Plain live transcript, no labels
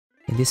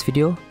In this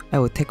video, I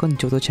will take on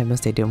Johto Champion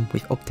Stadium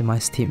with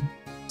optimized team.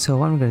 So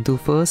what I'm going to do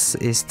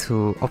first is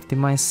to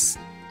optimize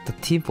the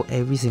team for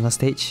every single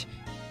stage,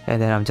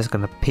 and then I'm just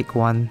going to pick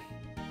one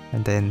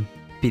and then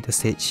beat the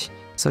stage.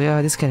 So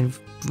yeah, this can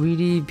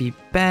really be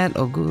bad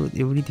or good,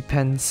 it really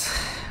depends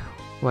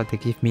what they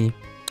give me.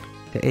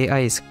 The AI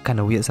is kind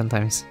of weird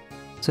sometimes.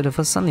 So the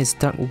first one is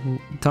Dark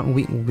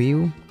Weak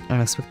Wheel.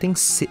 I'm expecting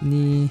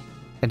Sydney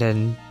and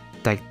then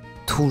like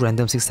 2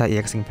 random 6-star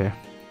EXing pair.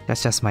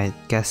 That's just my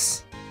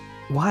guess.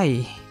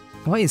 Why?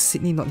 Why is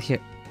Sydney not here?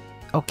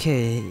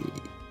 Okay,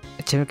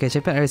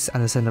 Japan is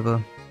understandable.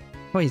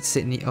 Why is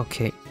Sydney?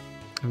 Okay,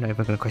 I'm not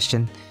even gonna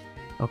question.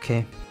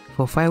 Okay,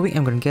 for Fire Week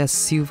I'm gonna guess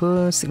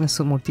Silver, Signal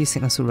Suit Multi,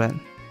 Signal Suit Red.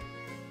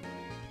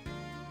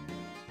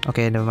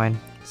 Okay, never mind.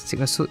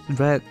 Signal Suit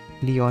Red,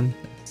 Leon,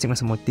 Signal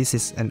Suit Multi. This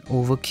is an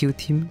overkill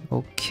team.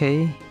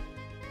 Okay,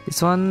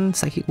 this one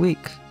Psychic Week,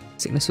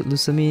 Signal Suit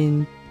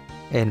Lusamine,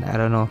 and I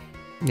don't know,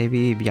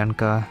 maybe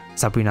Bianca,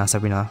 Sabrina.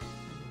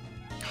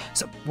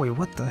 So wait,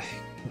 what the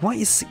heck? Why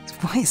is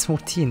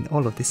Morty in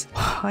all of this?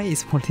 Why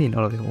is Morty in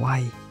all of it?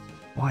 Why?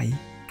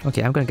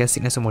 Okay, I'm gonna guess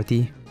Signal Suit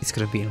Morty is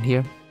gonna be in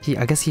here.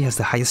 I guess he has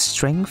the highest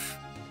strength,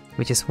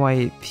 which is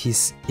why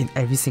he's in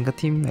every single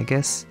team, I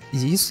guess.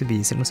 He used to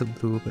be Signal Suit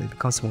Blue, but it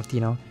becomes Morty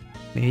now.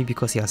 Maybe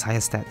because he has higher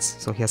stats,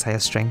 so he has higher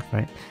strength,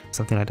 right?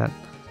 Something like that.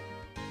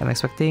 I'm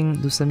expecting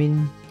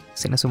Lusamine,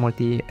 Signal Suit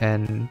Morty,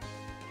 and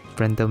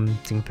random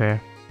Sing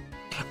pair.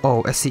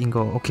 Oh, SC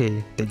Ingo.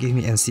 Okay, they gave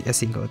me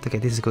SC Ingo. Okay,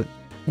 this is good.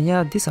 And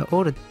yeah, these are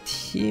all the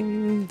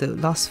team, the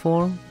last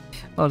 4.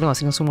 Oh, no,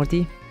 Signal Suit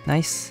Morty.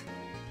 Nice.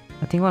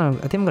 I think I'm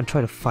gonna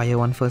try the fire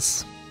one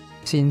first.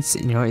 Since,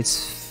 you know,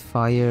 it's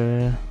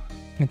fire.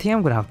 I think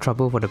I'm gonna have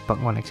trouble for the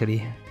bug one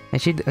actually.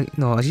 Actually,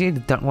 actually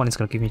the dark one is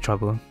gonna give me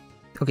trouble.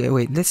 Okay,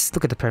 wait, let's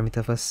look at the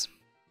parameter first.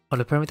 Oh,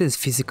 the parameter is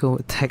physical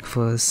attack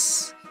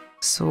first.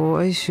 So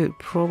I should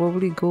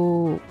probably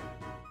go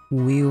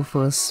wheel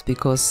first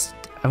because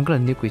I'm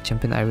gonna nuke with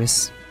Champion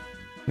Iris.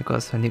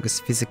 Because her nuke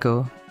is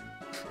physical.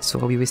 So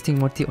I'll be wasting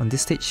Morty on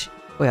this stage.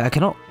 Oh yeah,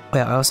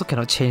 I also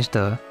cannot change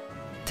the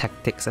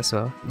tactics as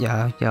well.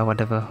 Yeah,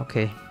 whatever,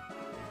 okay.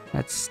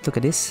 Let's look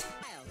at this.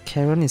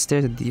 Karen is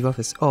there to debuff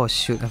his... Oh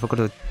shoot, I forgot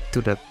to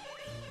do the...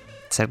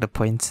 select the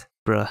points.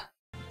 Bruh.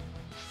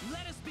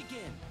 Let us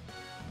begin.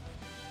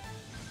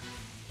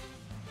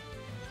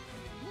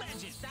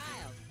 Legend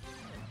style.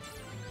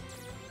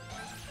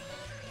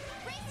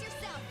 Brace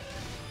yourself.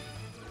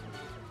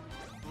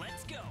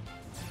 Let's go.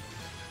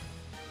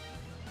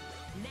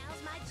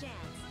 Now's my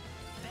chance.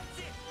 That's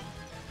it.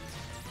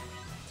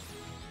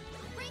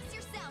 Brace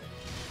yourself.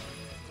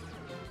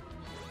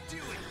 Do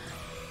it.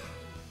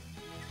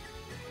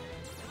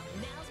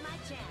 Now's my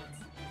chance.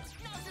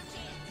 Now's your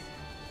chance.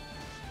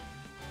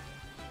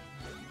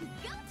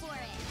 Go for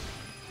it.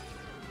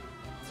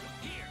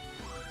 Here.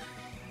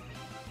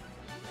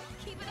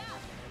 Keep it up.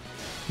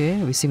 Okay,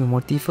 we see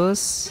Morty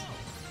first.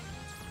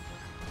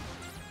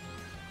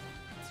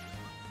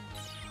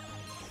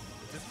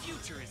 The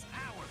future is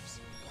ours.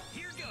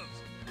 Here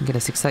goes. Get a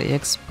 6-star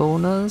EX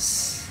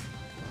bonus.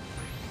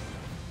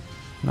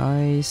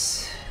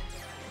 Nice.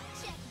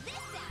 Check this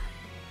out.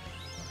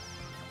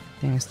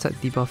 Then I start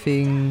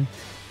debuffing.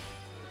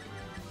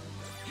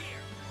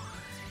 Here.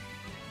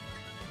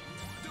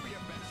 Do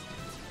your best.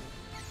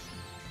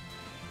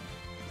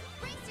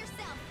 Brace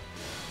yourself.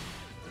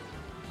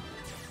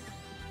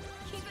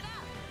 Keep it up.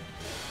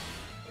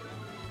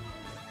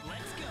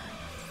 Let's go.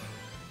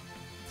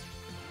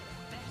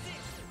 That's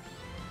it.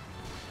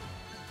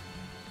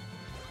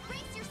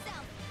 Brace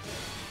yourself.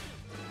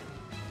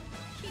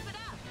 Keep it up.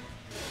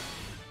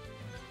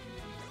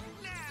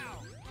 Now.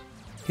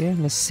 Okay,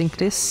 let's sync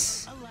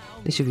this. Allow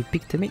This should be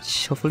big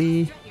damage,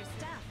 hopefully. Strut your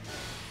stuff.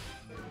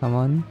 Come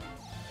on. Not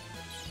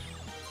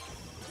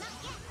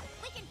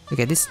yet. We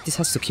can Okay, this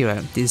has to kill,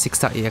 right? This is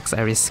 6-star EX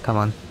Iris, come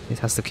on. This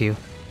has to kill.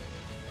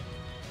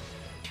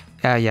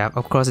 Yeah,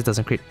 of course it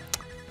doesn't crit.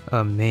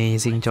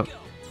 Amazing job.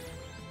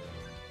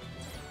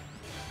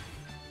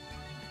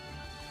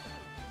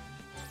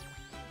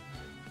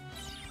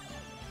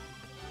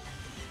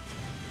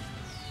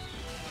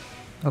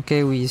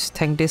 Okay, we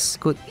tank this,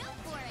 good. go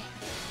for it.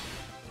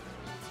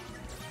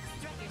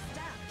 Strut your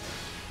stuff.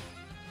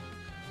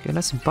 Okay,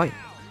 let's bite.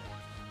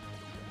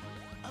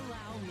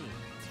 Allow me.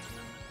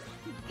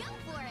 Go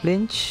for it.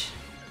 Flinch.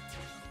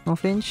 No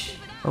flinch.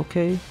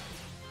 Okay.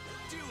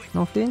 Do it.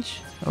 No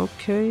flinch.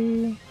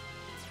 Okay.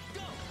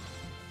 Go.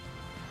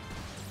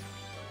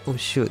 Oh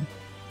shoot.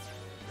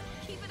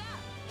 Keep it up.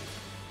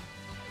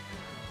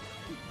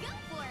 Go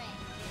for it.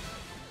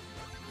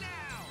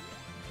 Now.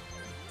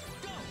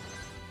 Go.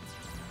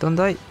 Don't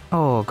die.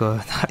 Oh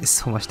god, that is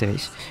so much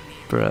damage.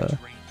 Bruh.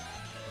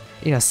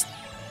 It has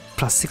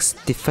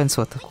 +6 defense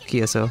for the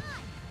cookie as well.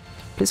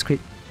 Please crit.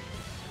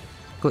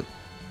 Good.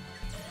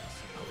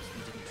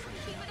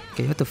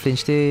 Okay, you have to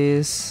flinch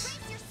this.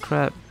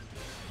 Crap.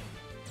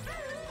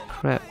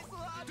 Crap.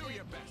 Do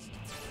your best.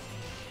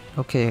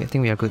 Okay, I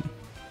think we are good.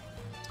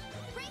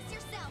 Brace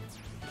yourself.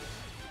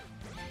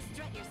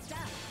 Strut your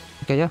stuff.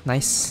 Okay, yeah,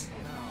 nice.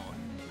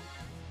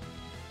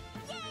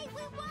 Yay,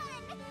 we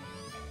won!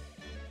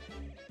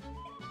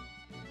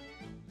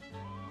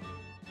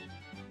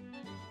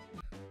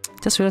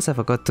 Just realized I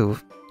forgot to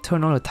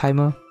turn on the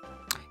timer.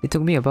 It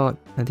took me about,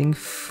 I think,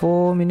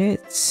 4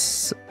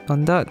 minutes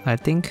on that, I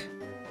think.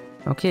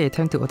 Okay,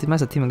 time to optimize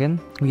the team again.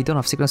 We don't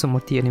have Sickness or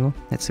Morty anymore.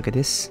 Let's look at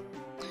this.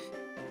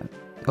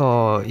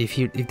 Oh, if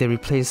they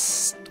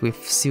replace with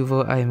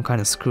Silver, I am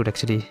kind of screwed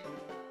actually.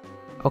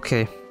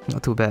 Okay,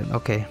 not too bad.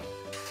 Okay,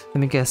 let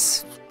me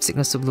guess.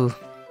 Sickness to Blue.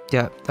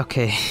 Yeah,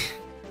 okay.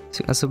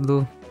 Sickness to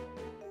Blue.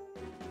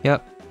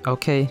 Yep,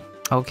 okay,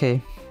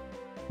 okay.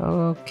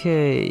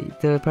 Okay,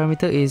 the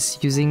parameter is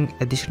using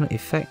additional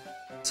effect.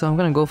 So I'm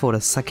gonna go for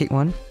the psychic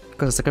one,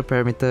 because the second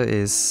parameter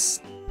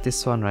is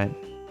this one, right?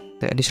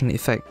 The additional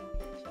effect.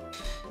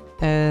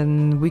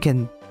 And we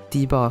can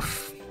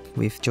debuff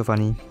with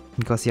Giovanni,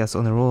 because he has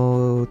on the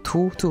roll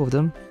two of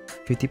them,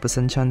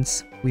 50%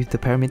 chance. With the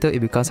parameter, it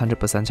becomes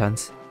 100%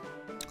 chance.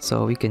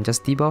 So we can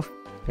just debuff,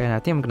 and I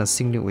think I'm gonna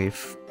sync nuke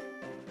with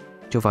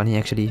Giovanni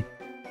actually.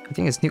 I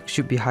think his nuke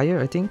should be higher,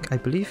 I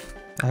believe.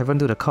 I haven't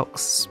done the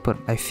calcs, but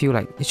I feel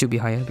like it should be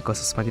higher because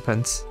of Smarty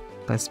Pants.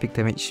 That's big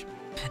damage.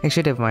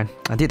 Actually, never mind.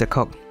 I did the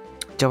calc.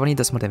 Giovanni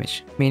does more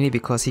damage, mainly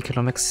because he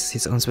cannot max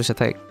his own special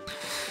attack.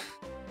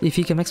 If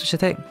he can max special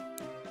attack,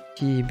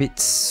 he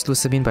beats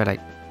Lusamine by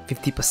like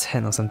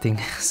 50% or something.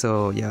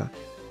 So yeah,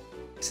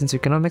 since we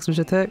cannot max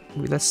special attack,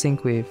 let's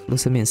sync with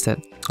Lusamine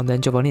instead. And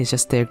then Giovanni is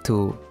just there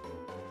to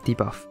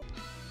debuff.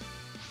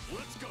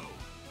 Let's go.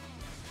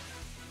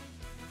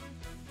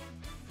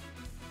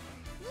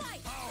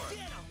 Light.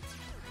 Get 'em.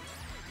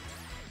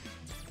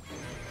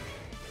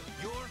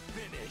 You're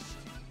finished.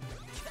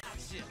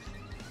 Catch it.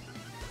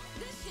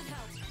 This should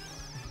help.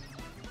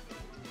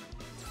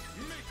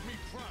 Make me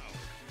proud.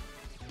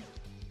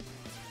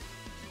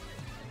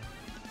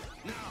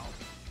 Now.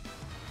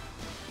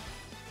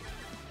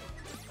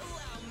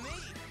 Allow me.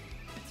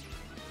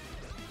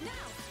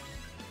 Now.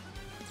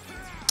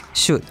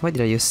 Shoot, what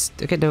did I use?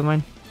 Okay, never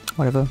mind.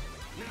 Whatever. Now.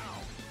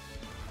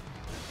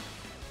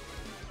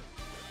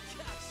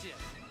 Catch it.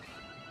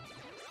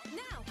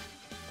 Now.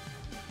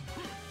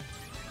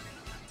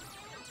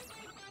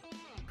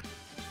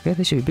 Okay,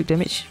 that should be big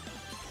damage.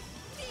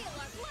 Feel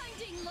our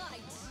blinding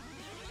light.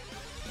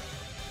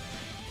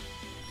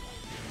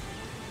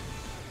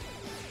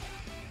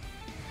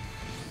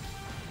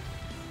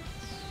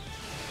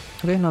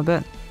 Okay, not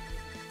bad.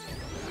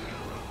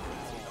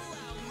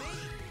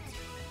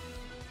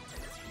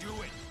 Do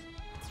it.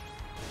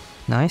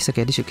 Nice,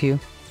 okay, this should kill.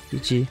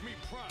 GG. Me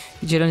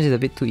proud. Challenge is a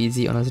bit too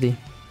easy, honestly.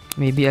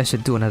 Maybe I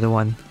should do another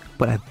one,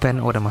 but I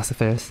banned all the Master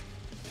Fairs.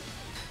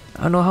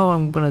 I don't know how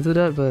I'm gonna do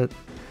that, but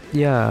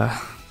yeah.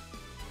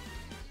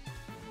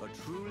 A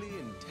truly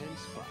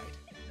intense fight.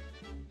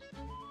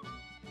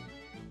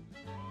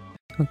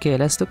 Okay,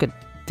 let's look at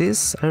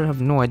this. I have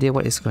no idea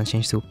what it's gonna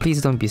change to.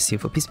 Please don't be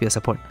Silver, please be a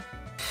support.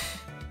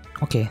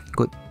 Okay,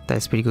 good. That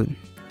is pretty good.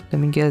 Let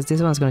me guess,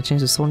 this one's gonna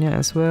change to Sonya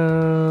as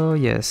well.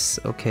 Yes,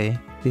 okay.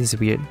 This is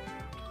weird.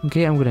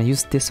 Okay, I'm gonna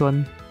use this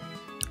one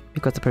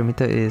because the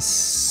parameter is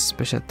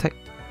special attack,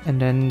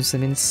 and then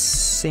Lusamin's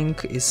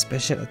sync is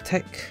special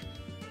attack.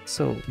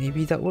 So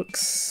maybe that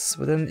works,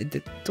 but then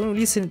don't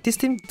really this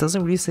team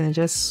doesn't really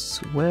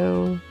synergize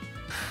well.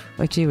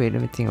 Actually, wait,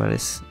 let me think about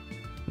this.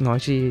 No,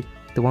 actually,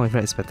 the one with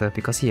red is better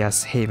because he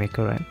has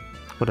Haymaker, right?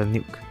 For the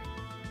nuke.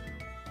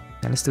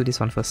 And let's do this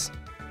one first.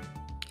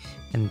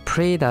 And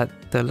pray that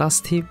the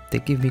last team, they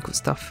give me good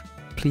stuff.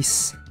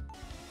 Please.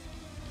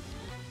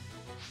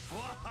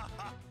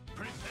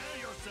 Prepare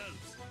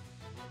yourselves.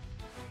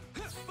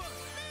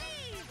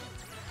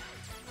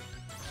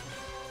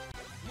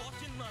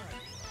 Watch and learn.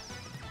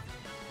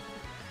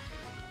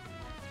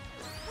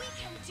 We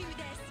can do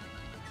this.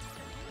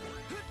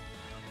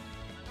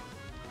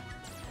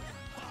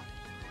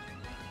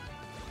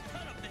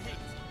 Cut up the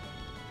hate.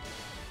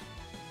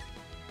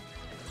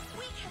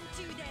 We can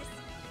do this.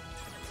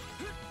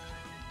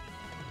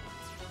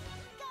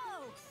 Go.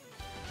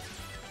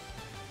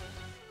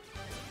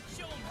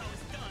 Show 'em how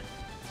it's done.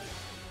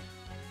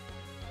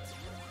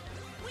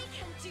 We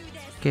can do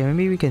this. Okay,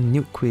 maybe we can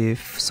nuke with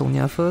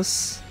Sonya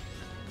first.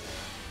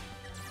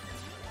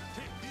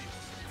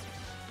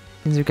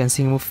 Since we can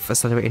see move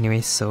accelerate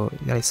anyway, so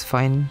that is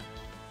fine.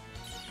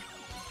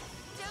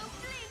 Don't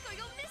blink or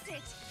you'll miss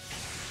it.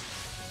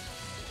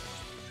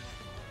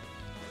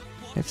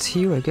 Let's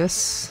heal, I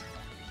guess.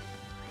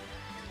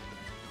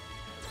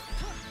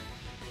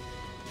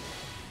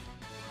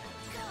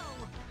 Go.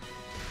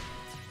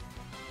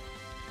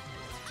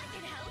 I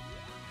can help.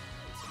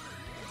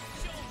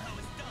 Show 'em how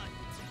it's done.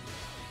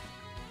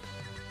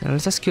 And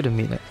let's just kill the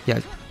mid.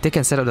 Yeah, they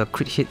can set up the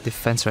crit hit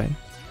defense, right?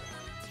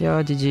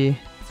 Yeah, GG. Look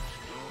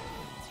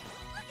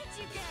at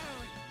you go.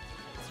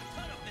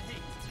 Cut up the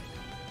hate.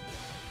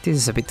 This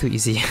is a bit too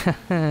easy.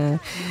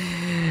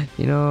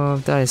 You know,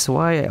 that is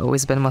why I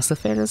always ban Master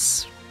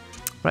Fairs,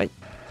 right?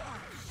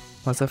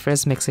 Master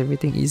Fairs makes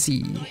everything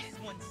easy. Nice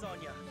one,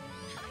 Sonya.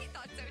 I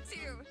thought so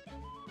too.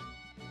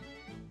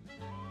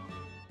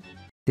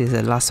 This is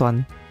the last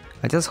one.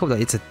 I just hope that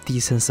it's a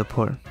decent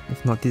support.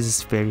 If not, this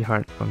is very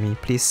hard for me.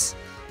 Please.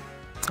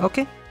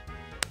 Okay.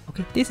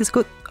 Okay, this is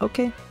good.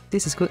 Okay,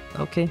 this is good.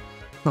 Okay,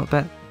 not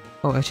bad.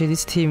 Oh, actually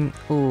this team,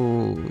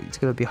 oh, it's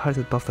gonna be hard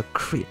to buff the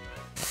crit.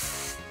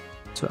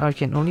 So I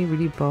can only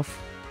really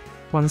buff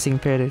one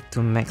Singpair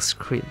to max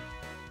crit.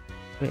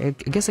 Wait,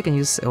 I guess I can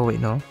use, oh wait,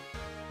 no.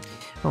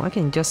 Oh, I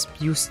can just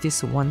use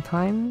this one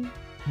time,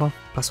 buff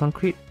 +1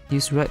 crit,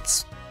 use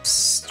Red's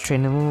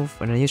trainer move,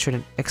 and then use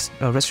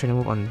Red's trainer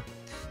move on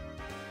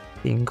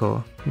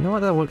Bingo. You know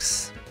what, that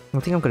works. I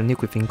think I'm gonna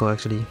nuke with Bingo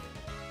actually.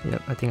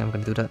 Yep, I think I'm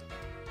gonna do that.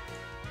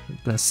 I'm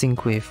gonna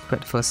sync with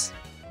Red first.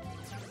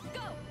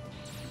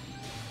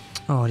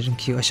 Oh, I didn't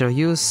kill. I should have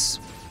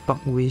used Bug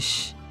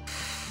Wish.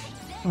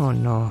 Oh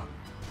no.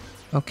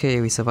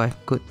 Okay, we survived.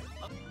 Good.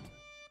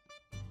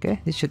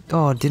 Okay, this should.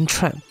 Oh, didn't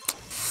trap.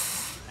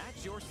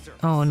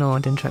 Oh no,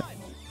 didn't trap.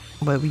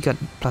 But we got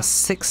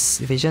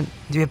 +6 evasion.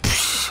 Yeah,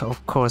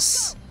 of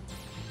course.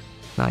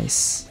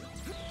 Nice.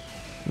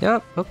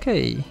 Yep,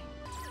 okay.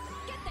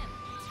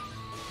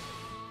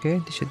 Okay,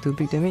 this should do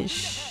big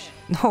damage.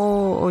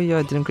 No, oh yeah,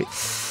 I didn't crit.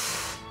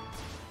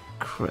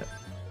 Crap.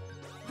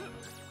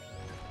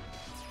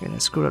 Okay,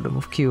 let's screw up the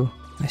move Q.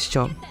 Nice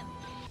job.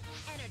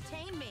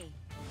 Entertain me.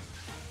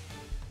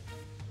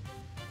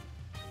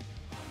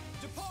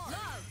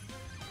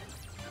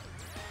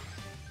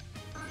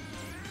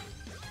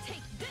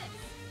 Take this.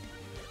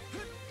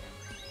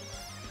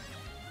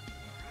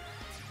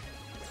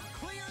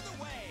 Clear the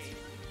way.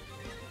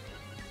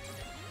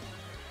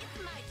 It's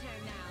my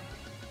turn now.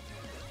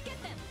 Get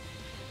them.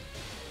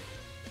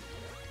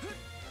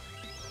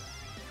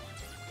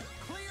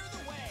 Clear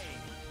the way.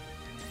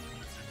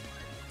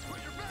 Put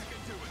your back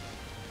into it.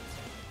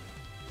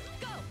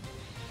 Go.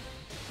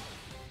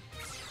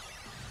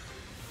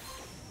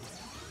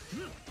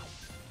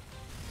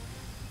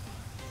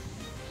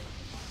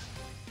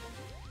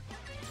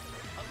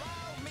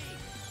 Allow me.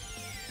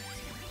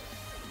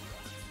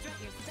 Strut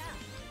your stuff.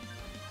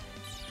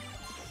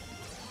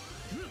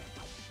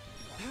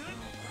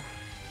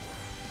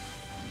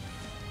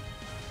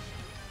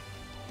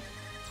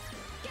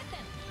 Get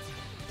them.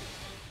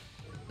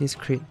 This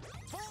crit.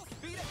 Full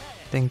speed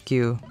ahead. Thank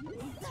you.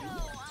 So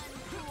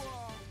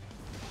uncool.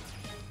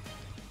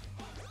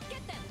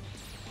 Get them.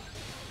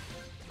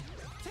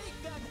 Take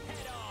them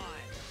head on.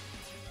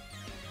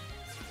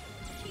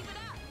 Keep it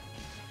up.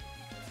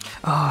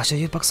 Ah, oh, should I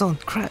use Bug Zone?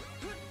 Crap.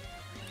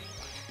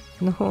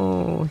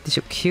 No, this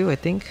should kill, I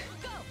think.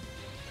 Go.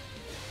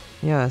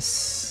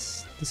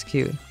 Yes, this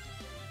killed.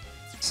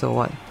 So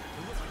what? Take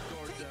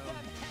them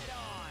head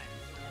on.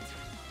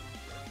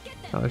 Get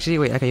them. Oh, actually,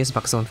 wait, I can use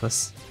Bug Zone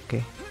first.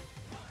 Okay.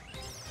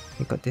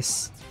 We got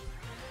this.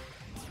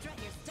 Strut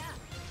your stuff.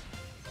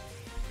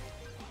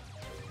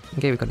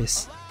 Okay, we got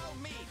this. Allow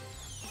me.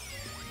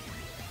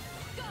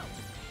 Go.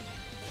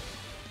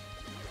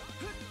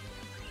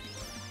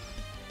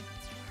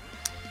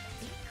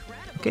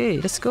 Incredible. Okay,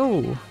 let's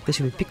go. This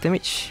should be big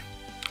damage.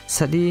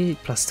 Sadly,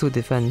 +2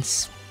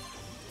 defense.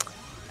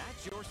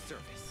 At your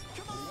service.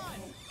 Come on.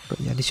 But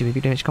yeah, this should be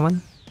big damage. Come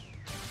on.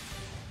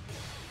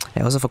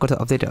 I also forgot to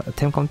update the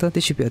attempt counter.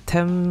 This should be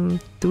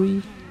attempt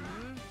 3.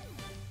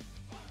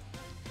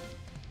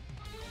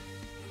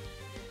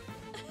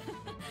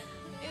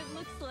 It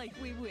looks like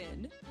we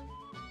win.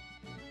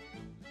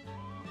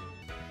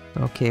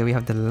 Okay, we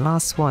have the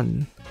last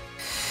one.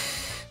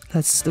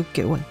 Let's look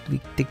at what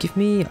they give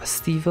me.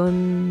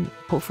 Steven,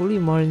 hopefully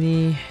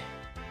Marnie,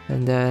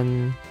 and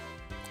then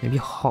maybe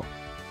Hop.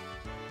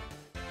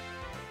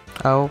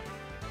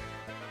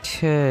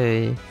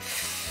 Okay.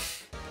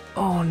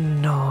 Oh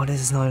no,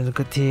 this is not a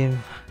good team.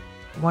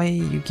 Why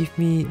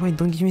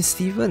don't give me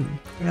Steven?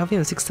 I have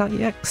him a 6-star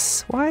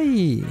EX. Why?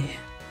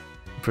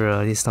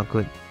 Bruh, this is not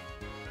good.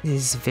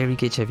 This is very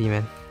gauge heavy,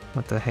 man.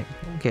 What the heck?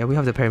 Okay, we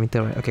have the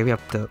parameter, right? Okay, we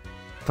have the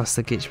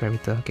faster gauge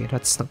parameter. Okay,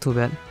 that's not too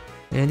bad.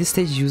 And this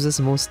stage uses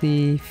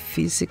mostly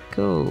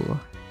physical.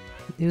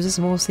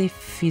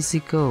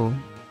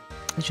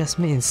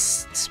 Adjustment in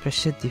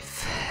special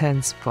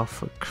defense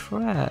buffer.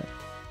 Crap. I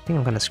think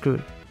I'm kinda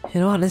screwed.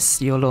 You know what?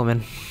 Let's YOLO,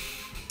 man.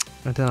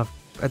 I don't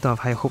have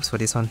high hopes for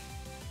this one.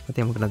 I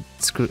think I'm gonna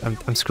screw.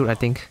 I'm screwed. I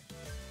think.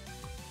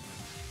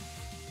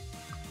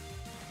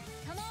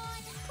 Come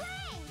on,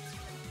 play.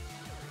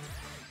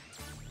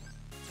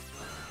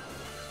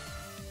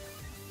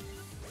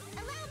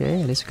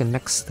 Okay, at least we can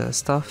max the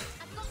stuff.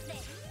 I've got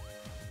this.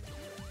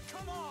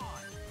 Come on.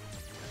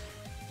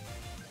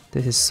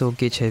 This is so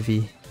gauge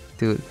heavy,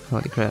 dude.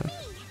 Holy crap. Go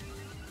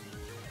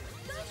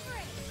for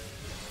it.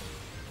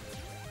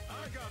 I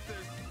got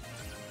this.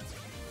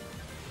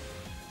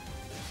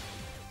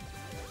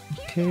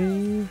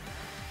 Okay. I've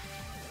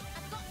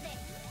got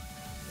this.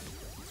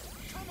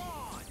 Come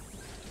on.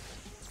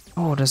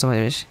 Oh, there's so much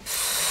damage.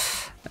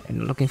 I'm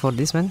not looking for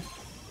this, man.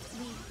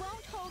 We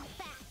won't hold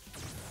back.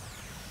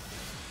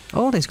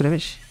 Oh, that's good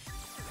damage.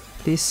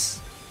 This.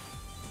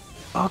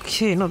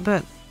 Okay, not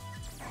bad.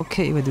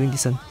 Okay, we're doing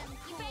decent. You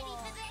ready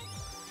for this?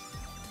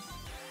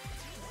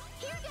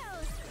 Here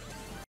goes.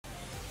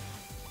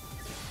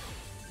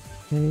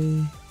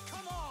 Okay.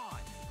 Come on.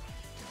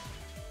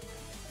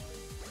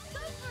 Go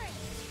for it.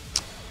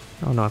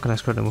 Oh no, I can't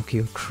screw the move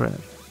Q. Crap. Go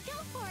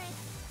for it.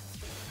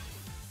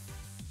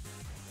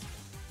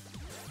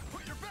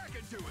 Put your back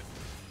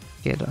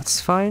Okay, that's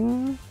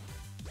fine.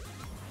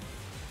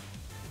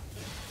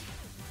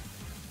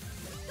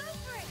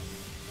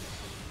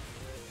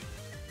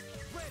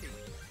 Ready.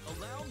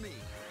 Allow me.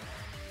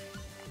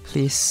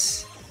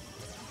 Please.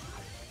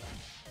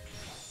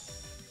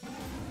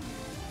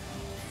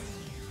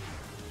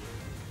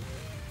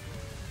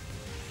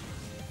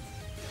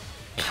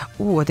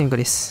 Ooh, I think we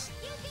got this.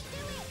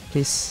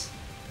 Please.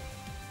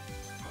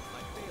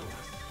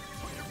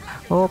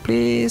 Oh,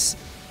 please.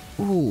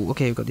 Ooh,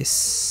 okay, we got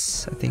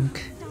this. I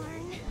think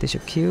they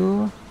should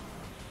kill.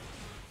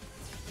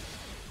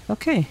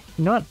 Okay,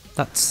 you know what?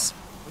 That's.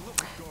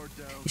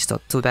 It's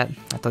not too bad.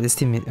 I thought this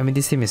team. I mean,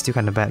 this team is still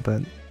kind of bad,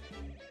 but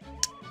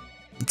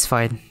it's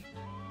fine.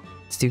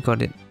 Still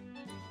got it.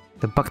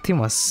 The bug team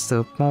was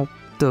the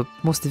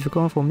most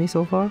difficult one for me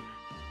so far.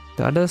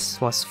 The others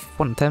was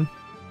fun attempt,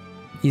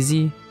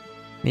 easy.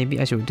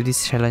 Maybe I should do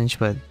this challenge,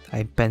 but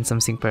I banned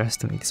some sync pairs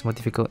to make this more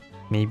difficult.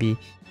 Maybe,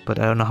 but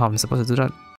I don't know how I'm supposed to do that.